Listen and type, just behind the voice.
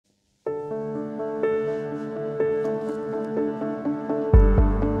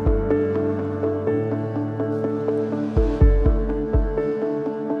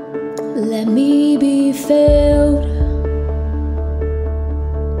me be filled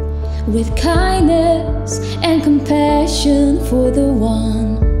with kindness and compassion for the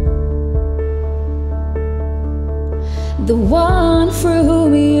one for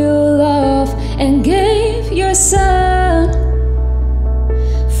whom you love and gave your son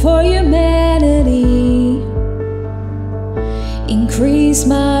for humanity. Increase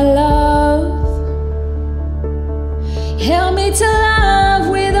my love, help me to love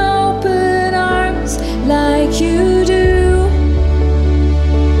with open arms like you do.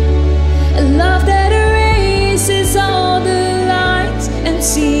 A love that erases all the lies and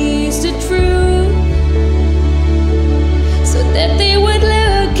sees the truth, so that they would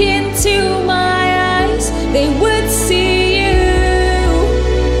look into my eyes, they would see you.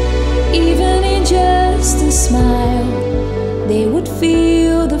 Even in just a smile, they would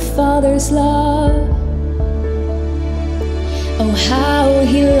feel the Father's love. Oh, how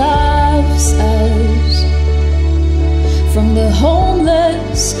He loves us, from the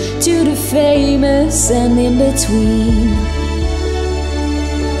homeless to the famous and in between.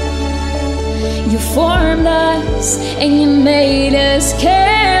 You formed us and you made us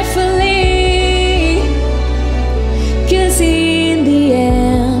carefully, 'cause in the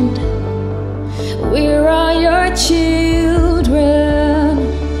end we're all your children.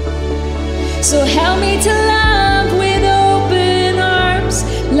 So help me to love with open arms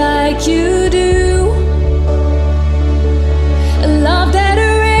like you do. A love that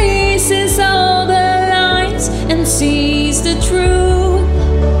erases all the lines and sees the truth,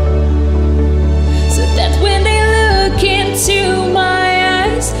 so that when they look into my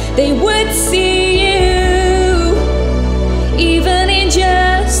eyes, they would see you. Even in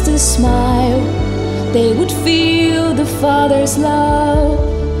just a smile, they would feel the Father's love.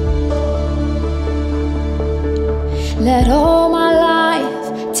 Let all my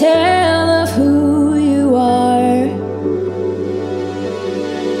life tell of who you are,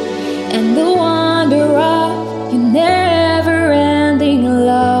 and the wonder of your never-ending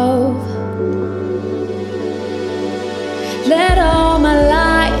love. Let all my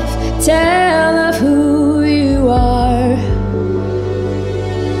life tell of who you are.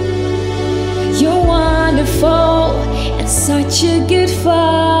 You're wonderful and such a good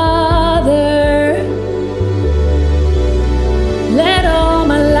Father. Let all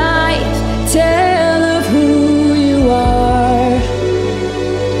my life tell of who you are,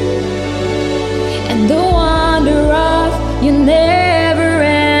 and the wonder of your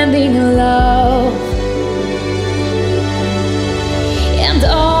never-ending love. And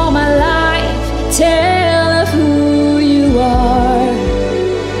all my life tell of who you are,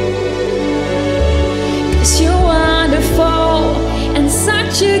 'cause you're wonderful and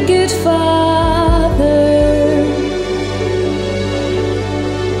such a good Father.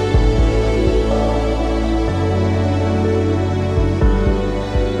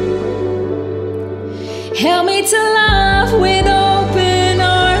 Help me to love with open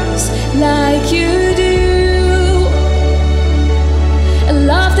arms like you do. A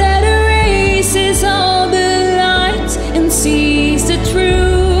love that erases all the lines and sees the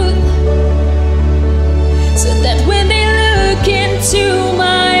truth, so that when they look into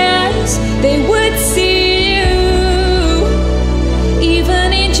my eyes, they would see you. Even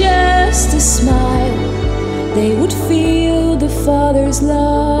in just a smile, they would feel the Father's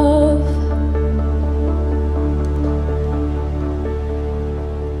love.